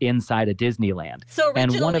shop inside of Disneyland. So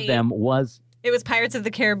And one of originally- them was It was Pirates of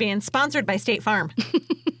the Caribbean, sponsored by State Farm.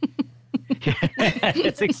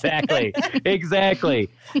 it's exactly.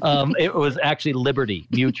 It was actually Liberty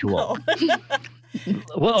Mutual.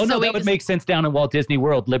 Well, So no, we that would just- make sense down in Walt Disney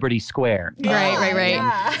World, Liberty Square. Right.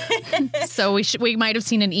 Yeah. So we might have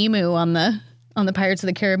seen an emu on the Pirates of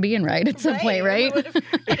the Caribbean ride at some point, right?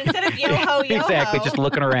 Instead of yo-ho, yo-ho. Exactly, just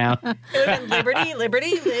looking around. It would have been Liberty,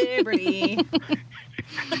 Liberty, Liberty.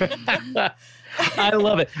 I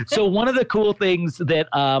love it. So one of the cool things that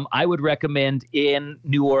I would recommend in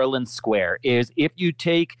New Orleans Square is if you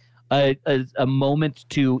take a moment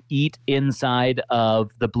to eat inside of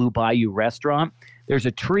the Blue Bayou restaurant, there's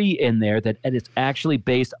a tree in there that is actually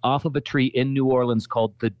based off of a tree in New Orleans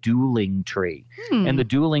called the dueling tree. And the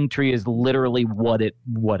dueling tree is literally what it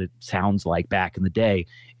sounds like back in the day,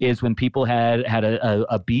 is when people had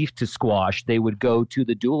a beef to squash, they would go to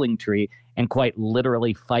the dueling tree and quite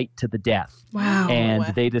literally fight to the death. Wow. And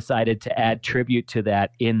they decided to add tribute to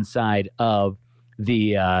that inside of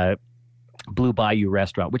the Blue Bayou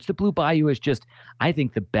restaurant, which the Blue Bayou is just, I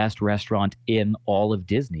think, the best restaurant in all of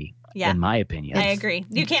Disney, in my opinion. I agree.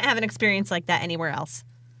 You can't have an experience like that anywhere else.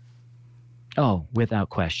 Oh, without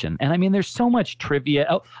question. And I mean, there's so much trivia.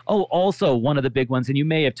 Oh, also one of the big ones, and you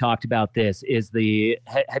may have talked about this, is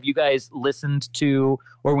have you guys listened to,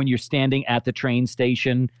 or when you're standing at the train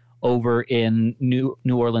station over in New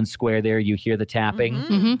Orleans Square there, you hear the tapping?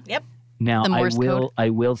 Mm-hmm. Yep. Now, The Morse code? I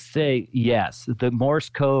will say, yes, the Morse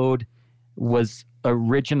code was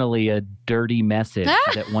originally a dirty message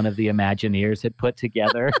that one of the Imagineers had put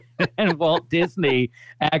together. And Walt Disney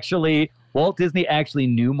actually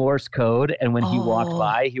knew Morse code. And when he walked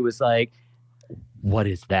by, he was like, what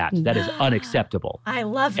is that? That is unacceptable. I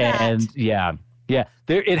love that. And yeah.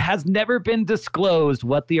 It has never been disclosed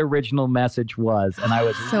what the original message was. And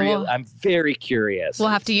I'm very curious. We'll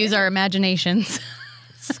have to use our imaginations.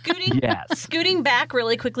 Scooting back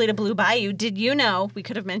really quickly to Blue Bayou, did you know, we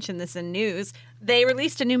could have mentioned this in news, they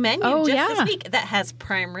released a new menu this week that has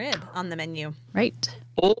prime rib on the menu. Right.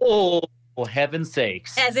 Oh, heaven's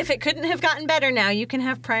sakes. As if it couldn't have gotten better now, you can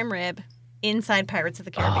have prime rib inside Pirates of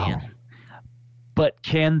the Caribbean. But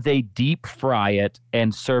can they deep fry it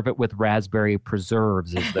and serve it with raspberry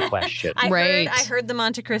preserves is the question. I heard the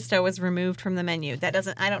Monte Cristo was removed from the menu.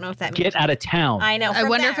 I don't know if that means... Get out of town. I know. I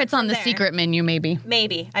wonder if it's on the secret menu, maybe.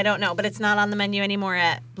 Maybe. I don't know. But it's not on the menu anymore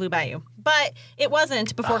at Blue Bayou. But it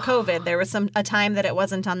wasn't before COVID. There was a time that it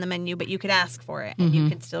wasn't on the menu, but you could ask for it and you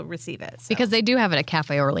could still receive it. So. Because they do have it at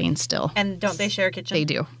Cafe Orleans still. And don't they share a kitchen? They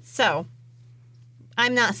do. So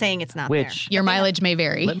I'm not saying it's not there. Your mileage may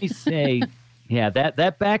vary. Let me say... Yeah,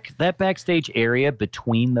 that backstage area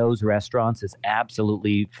between those restaurants is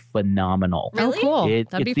absolutely phenomenal. Really? Oh, cool.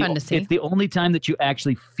 That'd be fun to see. It's the only time that you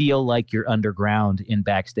actually feel like you're underground in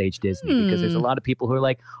backstage Disney because there's a lot of people who are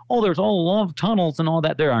like, oh, there's all a lot of tunnels and all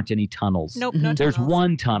that. There aren't any tunnels. Nope, no There's tunnels.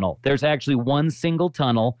 one tunnel. There's actually one single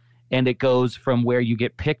tunnel, and it goes from where you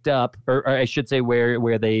get picked up, or I should say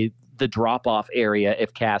where the drop-off area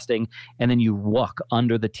if casting, and then you walk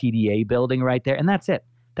under the TDA building right there, and that's it.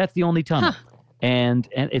 That's the only tunnel. Huh. And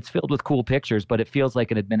it's filled with cool pictures, but it feels like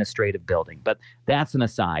an administrative building. But that's an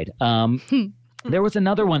aside. There was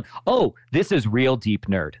another one. Oh, this is real deep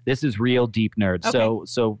nerd. Okay.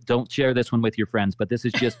 So don't share this one with your friends. But this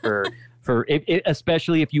is just for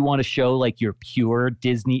especially if you want to show like your pure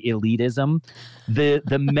Disney elitism. The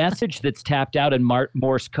message that's tapped out in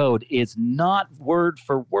Morse code is not word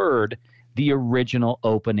for word the original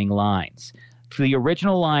opening lines. The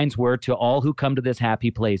original lines were, "To all who come to this happy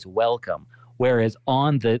place, welcome." Whereas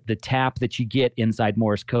on the tap that you get inside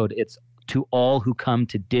Morse code, it's "To all who come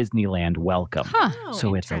to Disneyland, welcome." Huh.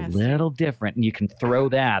 So it's a little different, and you can throw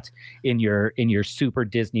that in your super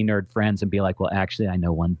Disney nerd friends and be like, "Well, actually, I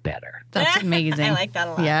know one better." That's amazing. I like that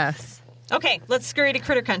a lot. Yes. Okay, let's scurry to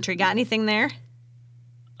Critter Country. Got anything there?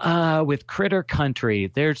 With Critter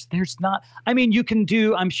Country, there's not. I mean, you can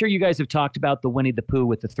do. I'm sure you guys have talked about the Winnie the Pooh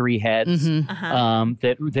with the 3 heads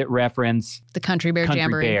that reference the Country Bear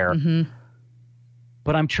Jamboree. Mm-hmm.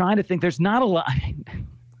 But I'm trying to think. There's not a lot.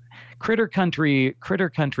 Critter Country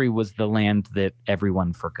was the land that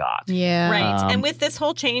everyone forgot. Yeah. Right. And with this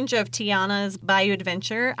whole change of Tiana's Bayou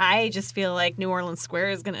Adventure, I just feel like New Orleans Square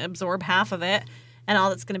is going to absorb half of it. And all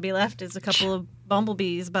that's going to be left is a couple of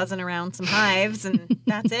bumblebees buzzing around some hives, and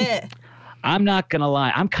that's it. I'm not going to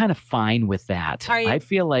lie. I'm kind of fine with that. Are you? I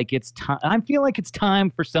feel like it's time. I feel like it's time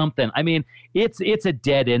for something. I mean, it's a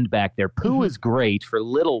dead end back there. Pooh is great for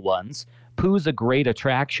little ones. Pooh's a great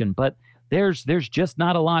attraction, but there's just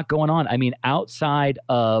not a lot going on. I mean, outside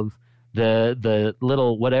of the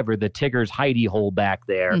little whatever, the Tigger's hidey hole back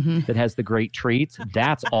there that has the great treats,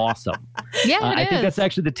 that's awesome. Yeah, I think that's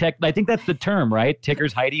actually I think that's the term, right?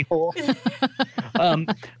 Tigger's hidey hole.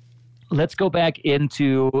 Let's go back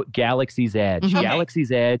into Galaxy's Edge. Okay.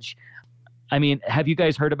 Galaxy's Edge. I mean, have you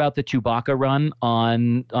guys heard about the Chewbacca run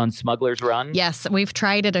on Smuggler's Run? Yes, we've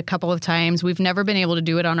tried it a couple of times. We've never been able to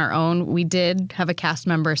do it on our own. We did have a cast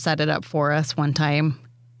member set it up for us one time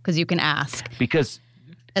because you can ask. Because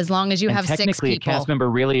as long as you have 6 people. Technically, a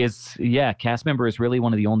cast member is really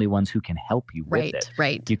one of the only ones who can help you with it.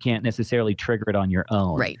 Right. You can't necessarily trigger it on your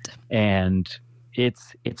own. Right. And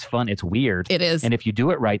it's fun. It's weird. It is. And if you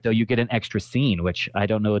do it right, though, you get an extra scene, which I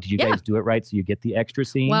don't know. Did you guys do it right? So you get the extra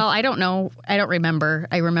scene? Well, I don't know. I don't remember.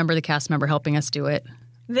 I remember the cast member helping us do it.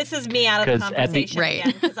 This is me out of the conversation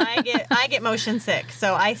again because I get motion sick,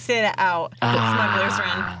 so I sit out Smuggler's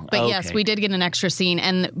Run. But yes, we did get an extra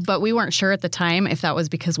scene, but we weren't sure at the time if that was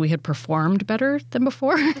because we had performed better than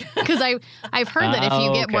before. Because I've heard that if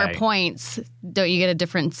you get more points, don't you get a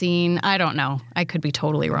different scene? I don't know. I could be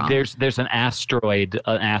totally wrong. There's an asteroid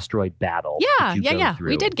battle. Yeah.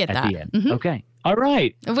 We did get that. At the end. Mm-hmm. Okay. All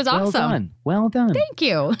right. It was awesome. Well done. Thank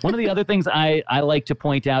you. One of the other things I like to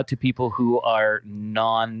point out to people who are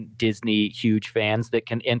non-Disney huge fans that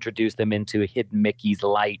can introduce them into Hidden Mickey's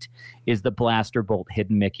light is the Blaster Bolt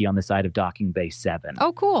Hidden Mickey on the side of Docking Bay 7.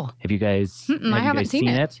 Oh, cool. Have you guys seen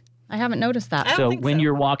it? I haven't noticed that. So when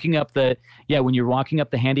you're walking up the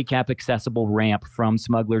handicap accessible ramp from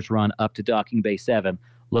Smuggler's Run up to Docking Bay 7,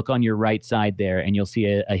 look on your right side there, and you'll see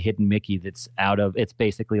a hidden Mickey that's it's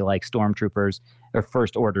basically like stormtroopers or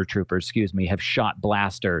first order troopers, have shot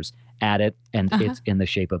blasters at it, and it's in the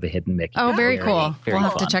shape of a hidden Mickey. Oh, very cool. Very we'll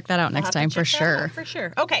have fun. to check that out next time for sure. For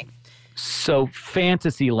sure. Okay. So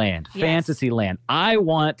Fantasyland. I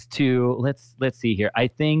want to let's see here. I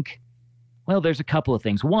think, well, there's a couple of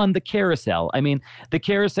things. One, the carousel. I mean, the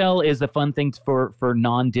carousel is a fun thing for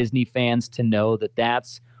non-Disney fans to know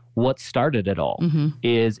that's what started it all.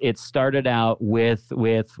 Is it started out with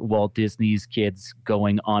Walt Disney's kids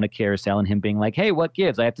going on a carousel and him being like, "Hey, what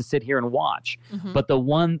gives? I have to sit here and watch." But the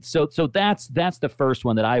one, so that's the first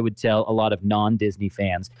one that I would tell a lot of non-Disney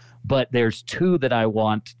fans. But there's two that I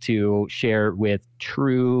want to share with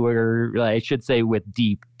with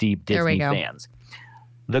deep Disney fans.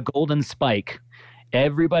 The Golden Spike.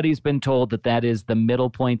 Everybody's been told that is the middle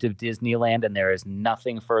point of Disneyland, and there is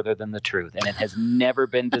nothing further than the truth. And it has never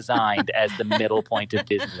been designed as the middle point of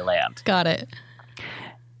Disneyland. Got it.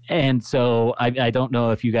 And so I don't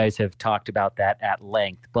know if you guys have talked about that at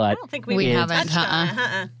length, but I don't think we haven't.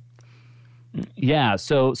 Yeah,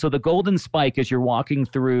 so the Golden Spike, as you're walking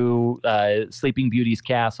through Sleeping Beauty's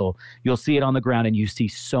castle, you'll see it on the ground, and you see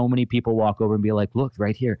so many people walk over and be like, "Look,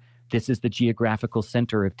 right here. This is the geographical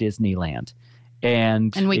center of Disneyland."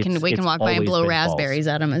 And we can walk by and blow raspberries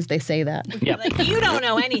at them as they say that. Yeah. Like, you don't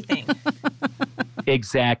know anything.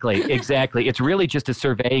 Exactly. It's really just a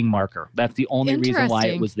surveying marker. That's the only reason why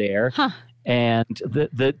it was there. Huh. And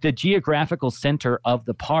the geographical center of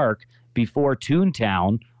the park before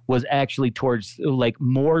Toontown was actually towards, like,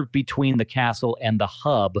 more between the castle and the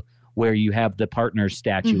hub, where you have the partners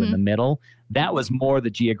statue in the middle. That was more the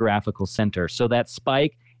geographical center. So that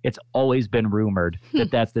spike, it's always been rumored that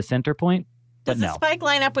that's the center point. Does the spike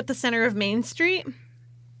line up with the center of Main Street?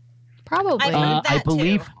 Probably. I've heard that I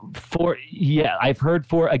believe too. I've heard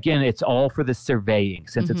again, it's all for the surveying.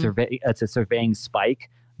 Since it's a surveying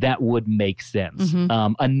spike, that would make sense.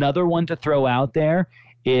 Another one to throw out there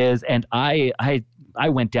is, and I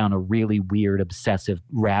went down a really weird, obsessive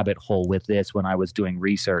rabbit hole with this when I was doing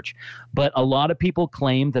research. But a lot of people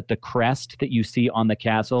claim that the crest that you see on the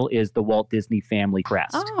castle is the Walt Disney family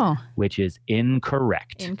crest, which is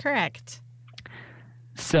incorrect. Incorrect.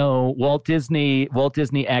 So Walt Disney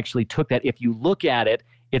actually took that. If you look at it,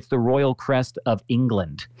 it's the royal crest of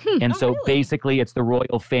England. And so basically it's the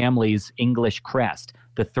royal family's English crest,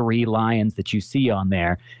 the 3 lions that you see on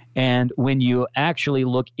there. And when you actually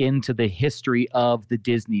look into the history of the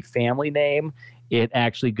Disney family name, it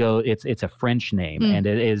actually it's a French name, and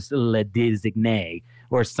it is Le Désigné,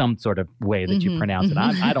 or some sort of way that you pronounce it.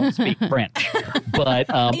 I don't speak French, but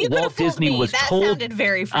Walt Disney was told. That sounded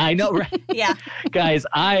very French. I know, right? Yeah, guys,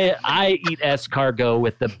 I eat escargot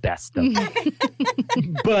with the best of them.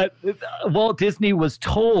 But Walt Disney was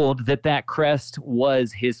told that crest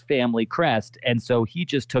was his family crest, and so he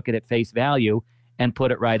just took it at face value and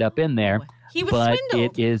put it right up in there. He was but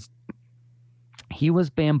swindled. He was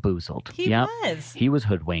bamboozled. He was. He was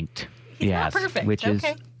hoodwinked. He's not perfect. Which is,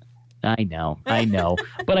 okay. I know.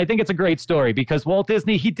 But I think it's a great story because Walt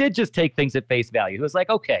Disney, he did just take things at face value. He was like,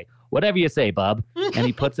 okay, whatever you say, bub. And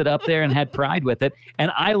he puts it up there and had pride with it.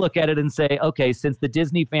 And I look at it and say, okay, since the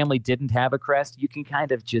Disney family didn't have a crest, you can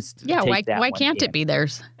kind of just take that why can't it be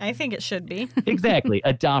theirs? I think it should be. Exactly.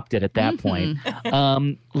 Adopt it at that point.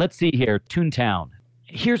 Let's see here. Toontown.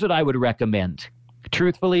 Here's what I would recommend.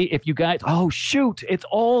 Truthfully, if you guys, it's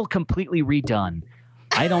all completely redone.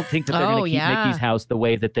 I don't think that they're going to keep Mickey's house the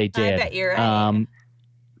way that they did. I bet you're right.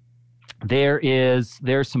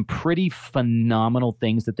 There's some pretty phenomenal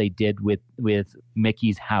things that they did with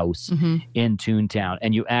Mickey's house in Toontown,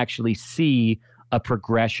 and you actually see a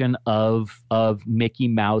progression of Mickey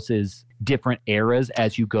Mouse's different eras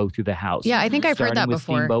as you go through the house. Yeah, I think I've heard that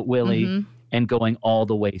before. Steamboat Willie and going all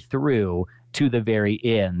the way through to the very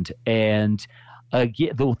end. And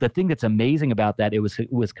the thing that's amazing about that, it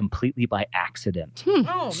was completely by accident.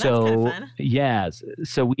 Oh, that's kind of fun. Yes.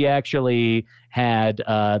 So we actually had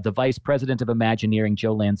the vice president of Imagineering,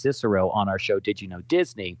 Joe Lancicero, on our show, Did You Know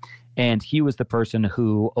Disney? And he was the person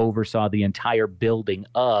who oversaw the entire building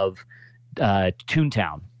of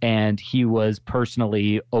Toontown. And he was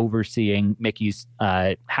personally overseeing Mickey's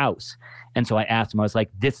house. And so I asked him, I was like,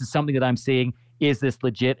 this is something that I'm seeing. Is this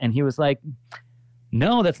legit? And he was like,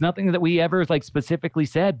 no, that's nothing that we ever specifically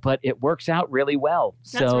said, but it works out really well.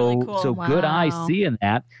 That's really cool. So good eye seeing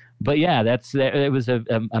that. But yeah, it was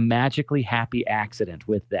a magically happy accident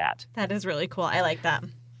with that. That is really cool. I like that.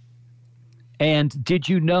 And did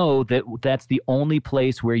you know that that's the only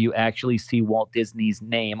place where you actually see Walt Disney's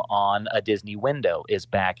name on a Disney window is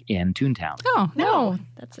back in Toontown? Oh, no.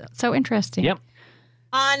 That's so interesting. Yep.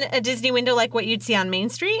 On a Disney window like what you'd see on Main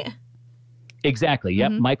Street? Exactly.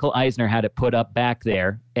 Yep. Mm-hmm. Michael Eisner had it put up back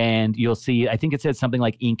there, and you'll see, I think it said something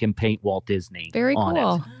like ink and paint Walt Disney. Very on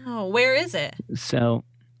cool. it. Oh, where is it? So,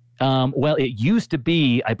 well, it used to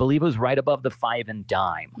be, I believe it was right above the 5 and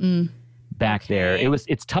dime back there.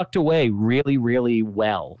 It's tucked away really, really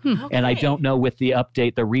well. And I don't know with the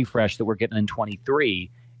update, the refresh that we're getting in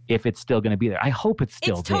 23, if it's still going to be there. I hope it's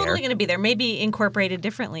still there. It's totally going to be there. Maybe incorporated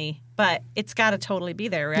differently, but it's got to totally be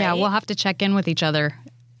there, right? Yeah, we'll have to check in with each other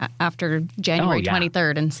after January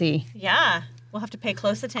 23rd and see. Yeah, we'll have to pay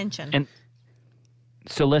close attention. And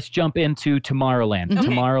so let's jump into Tomorrowland. Okay.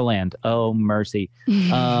 Tomorrowland. Oh, mercy.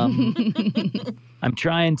 I'm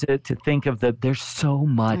trying to think of there's so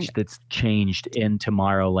much that's changed in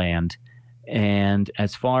Tomorrowland. And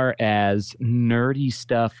as far as nerdy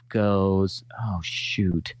stuff goes, oh,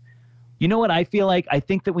 shoot. You know what I feel like? I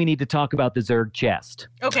think that we need to talk about the Zurg chest.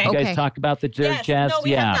 Okay. You guys talk about the Zurg chest? No,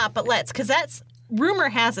 we have not, but let's, because rumor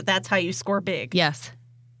has it that's how you score big. Yes.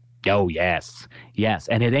 Oh, yes. Yes.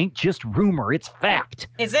 And it ain't just rumor, it's fact.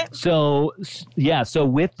 Is it? So, yeah. So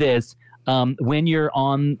with this, when you're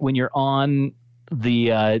on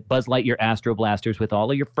the Buzz Lightyear Astro Blasters with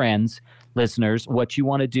all of your friends, listeners, what you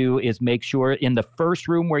want to do is make sure in the first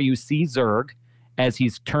room where you see Zurg as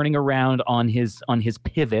he's turning around on his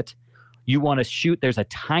pivot, you want to shoot. There's a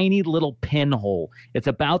tiny little pinhole. It's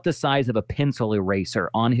about the size of a pencil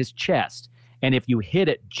eraser on his chest. And if you hit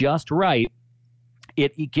it just right,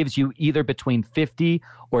 it gives you either between 50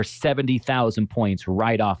 or 70,000 points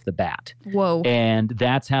right off the bat. Whoa. And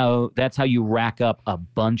that's how you rack up a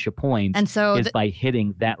bunch of points. And so is by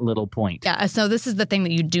hitting that little point. Yeah. So this is the thing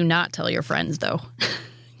that you do not tell your friends, though.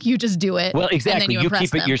 You just do it. Well, exactly. And then you keep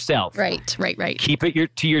them. It yourself. Right. Keep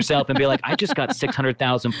it to yourself and be like, I just got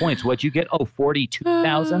 600,000 points. What'd you get? Oh,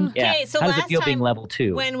 42,000? Yeah. Okay, so how does last it feel being time level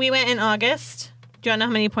 2? When we went in August, do you want to know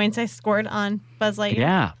how many points I scored on Buzz Lightyear?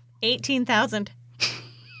 Yeah. 18,000.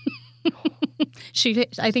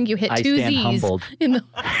 I think you hit I two stand Z's. humbled.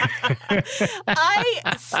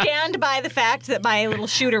 I stand by the fact that my little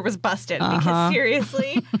shooter was busted because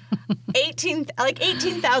seriously,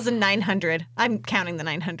 18,900. I'm counting the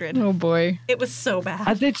 900. Oh boy. It was so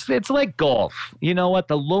bad. It's like golf. You know what?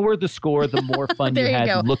 The lower the score, the more fun you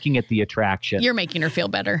had looking at the attraction. You're making her feel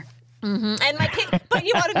better. Mm-hmm. And but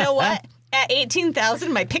you want to know what? At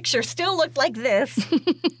 18,000, my picture still looked like this.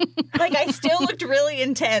 Like I still looked really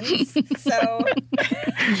intense. So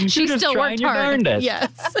she still worked hard. Darndest.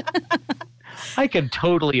 Yes. I can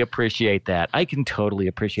totally appreciate that.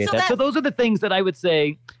 So those are the things that I would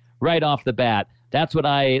say right off the bat. That's what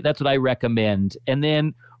I recommend. And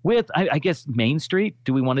then with, I guess, Main Street.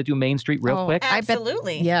 Do we want to do Main Street real quick?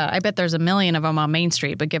 Absolutely. I bet there's a million of them on Main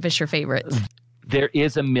Street, but give us your favorites. There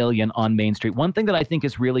is a million on Main Street. One thing that I think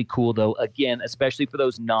is really cool, though, again, especially for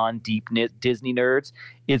those non-deep Disney nerds,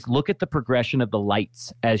 is look at the progression of the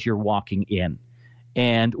lights as you're walking in.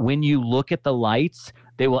 And when you look at the lights,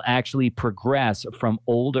 they will actually progress from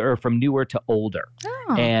newer to older.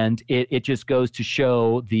 Oh. And it just goes to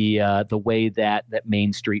show the way that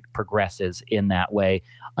Main Street progresses in that way.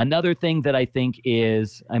 Another thing that I think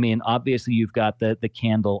is, I mean, obviously you've got the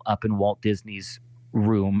candle up in Walt Disney's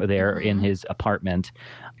room there in his apartment.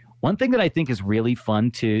 One thing that I think is really fun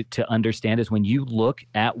to understand is when you look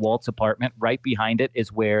at Walt's apartment, right behind it is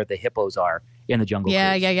where the hippos are in the Jungle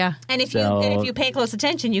Cruise. Yeah. And if you pay close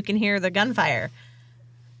attention, you can hear the gunfire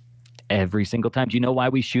every single time. Do you know why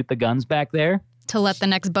we shoot the guns back there? To let the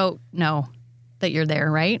next boat know that you're there,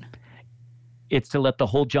 right? It's to let the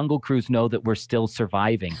whole Jungle Cruise know that we're still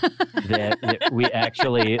surviving, that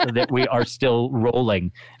we are still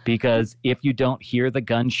rolling. Because if you don't hear the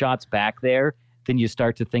gunshots back there, then you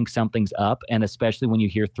start to think something's up. And especially when you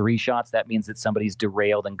hear 3 shots, that means that somebody's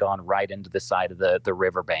derailed and gone right into the side of the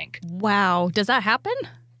riverbank. Wow. Does that happen?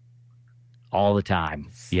 All the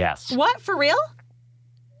time. Yes. What? For real?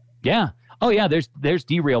 Yeah. Oh, yeah, there's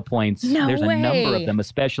derail points. No There's way. a number of them,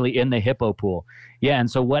 especially in the hippo pool. Yeah, and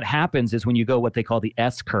so what happens is when you go what they call the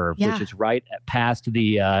S curve, which is right past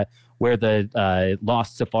the where the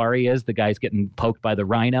Lost Safari is, the guy's getting poked by the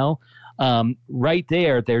rhino. Right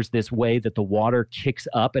there's this way that the water kicks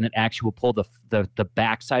up and it actually will pull the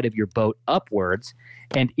backside of your boat upwards.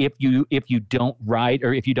 And if you don't ride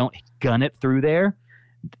or if you don't gun it through there,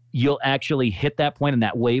 you'll actually hit that point and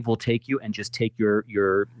that wave will take you and just take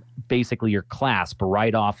your basically your clasp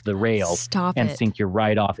right off the rail and sink you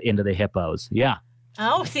right off into the hippos. Yeah.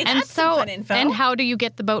 Oh, see, that's some fun info. And how do you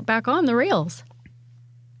get the boat back on the rails?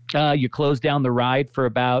 You close down the ride for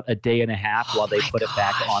about a day and a half while they put it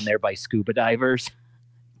back on there by scuba divers.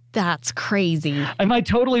 That's crazy. Am I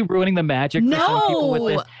totally ruining the magic for some people with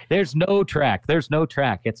No. this? There's no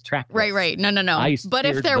track. It's trackless. Right. No. I But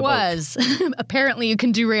if steered there the boat. was, apparently you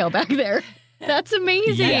can derail back there. That's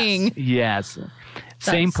amazing. Yes.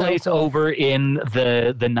 Same so place cool. over in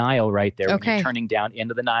the Nile right there. When Okay. you're turning down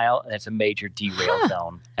into the Nile, and it's a major derail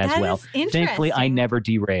zone as That well. is Thankfully, I interesting. never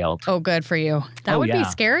derailed. Oh, good for you. That Oh, would be yeah.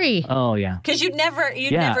 scary. Oh, yeah. Because you'd never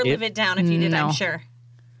Yeah, live it down if you did, I'm No. sure.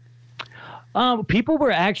 People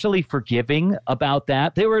were actually forgiving about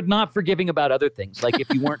that. They were not forgiving about other things. Like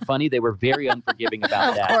if you weren't funny, they were very unforgiving about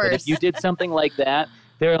Of that. But course. if you did something like that,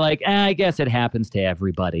 they were like, I guess it happens to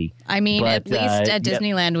everybody. I mean, But, at least yep. at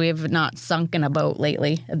Disneyland, we have not sunk in a boat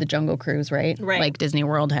lately at the Jungle Cruise, right? Right. Like Disney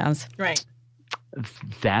World has. Right.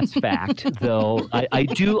 That's fact, though. I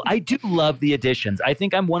do love the additions. I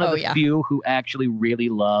think I'm one of Oh, the yeah. few who actually really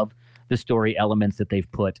love the story elements that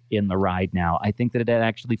they've put in the ride now. I think that it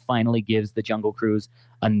actually finally gives the Jungle Cruise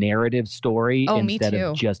a narrative story Oh, me instead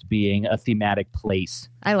of too. just being a thematic place.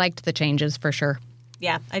 I liked the changes for sure.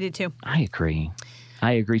 Yeah, I did too. I agree.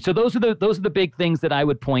 So those are the big things that I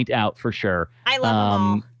would point out for sure. I love them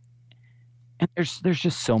all. And there's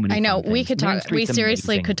just so many. I know. fun We things. could Main talk. We Street's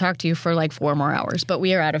seriously amazing. could talk to you for like 4 more hours, but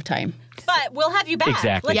we are out of time. But we'll have you back.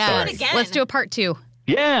 Exactly. Let's Sorry. do it again. Let's do a part 2.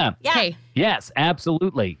 Yeah. Yeah. Okay. Yes.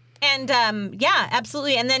 Absolutely. And yeah,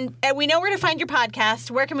 absolutely. And then we know where to find your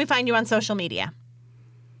podcast. Where can we find you on social media?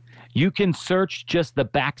 You can search just the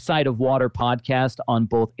Backside of Water podcast on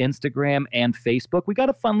both Instagram and Facebook. We got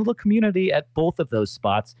a fun little community at both of those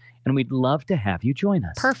spots, and we'd love to have you join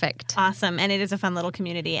us. Perfect. Awesome. And it is a fun little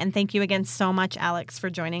community. And thank you again so much, Alex, for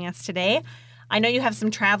joining us today. I know you have some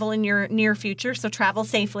travel in your near future, so travel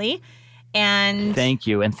safely. And Thank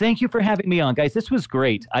you. And thank you for having me on, guys. This was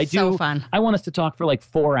great. So fun. I want us to talk for like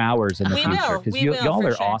 4 hours in the we future will. because We will, y'all for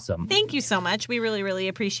are sure. awesome. Thank you so much. We really, really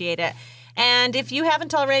appreciate it. And if you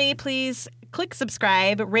haven't already, please click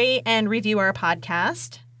subscribe, rate, and review our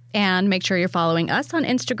podcast. And make sure you're following us on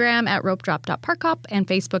Instagram at ropedrop.parkhop and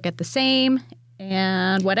Facebook at the same.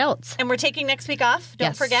 And what else? And we're taking next week off. Don't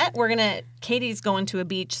Yes. forget, Katie's going to a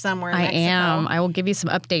beach somewhere in I Mexico. am. I will give you some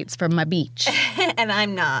updates from my beach. And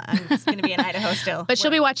I'm not. I'm just going to be in Idaho still. But she'll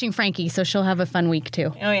be watching Frankie, so she'll have a fun week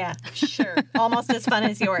too. Oh, yeah, sure. Almost as fun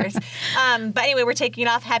as yours. But anyway, we're taking it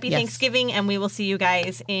off. Happy Yes. Thanksgiving, and we will see you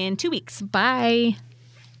guys in 2 weeks. Bye.